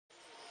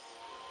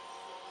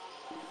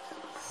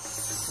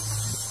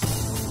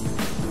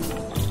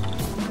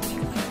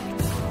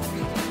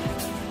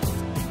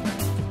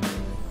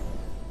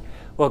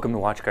Welcome to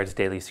WatchGuard's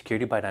Daily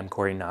Security Byte. I'm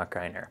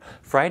Nachreiner.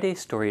 Friday's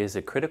story is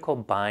a critical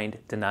bind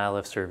denial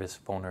of service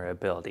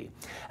vulnerability.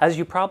 As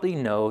you probably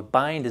know,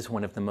 bind is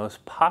one of the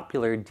most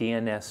popular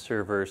DNS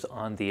servers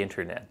on the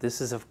internet.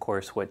 This is, of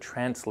course, what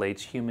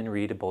translates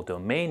human-readable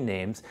domain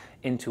names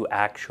into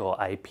actual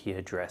IP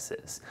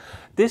addresses.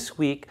 This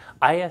week,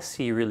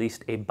 ISC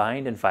released a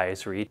bind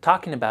advisory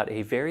talking about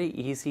a very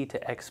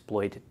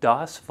easy-to-exploit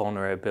DoS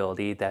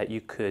vulnerability that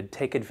you could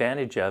take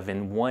advantage of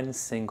in one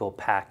single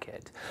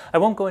packet. I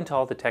won't go into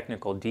all the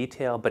technical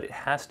detail, but it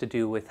has to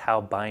do with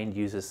how bind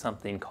uses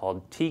something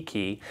called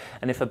T-key,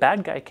 and if a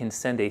bad guy can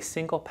send a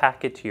single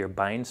packet to your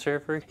bind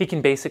server, he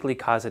can basically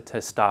cause it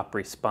to stop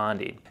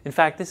responding. In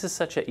fact, this is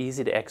such an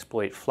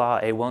easy-to-exploit flaw.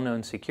 A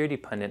well-known security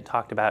pundit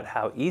talked about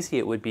how easy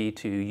it would be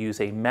to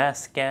use a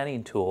mass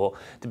scanning tool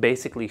to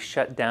basically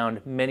shut down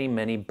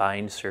many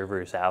bind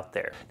servers out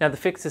there. Now, the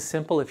fix is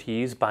simple. If you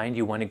use bind,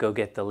 you want to go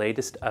get the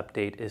latest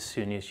update as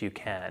soon as you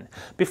can.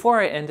 Before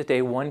I end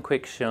today, one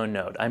quick show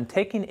note. I'm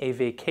taking a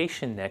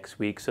vacation next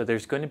week, so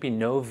there's going to be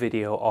no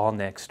video all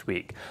next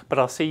week, but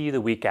I'll see you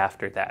the week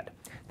after that.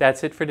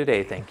 That's it for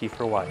today. Thank you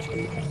for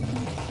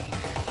watching.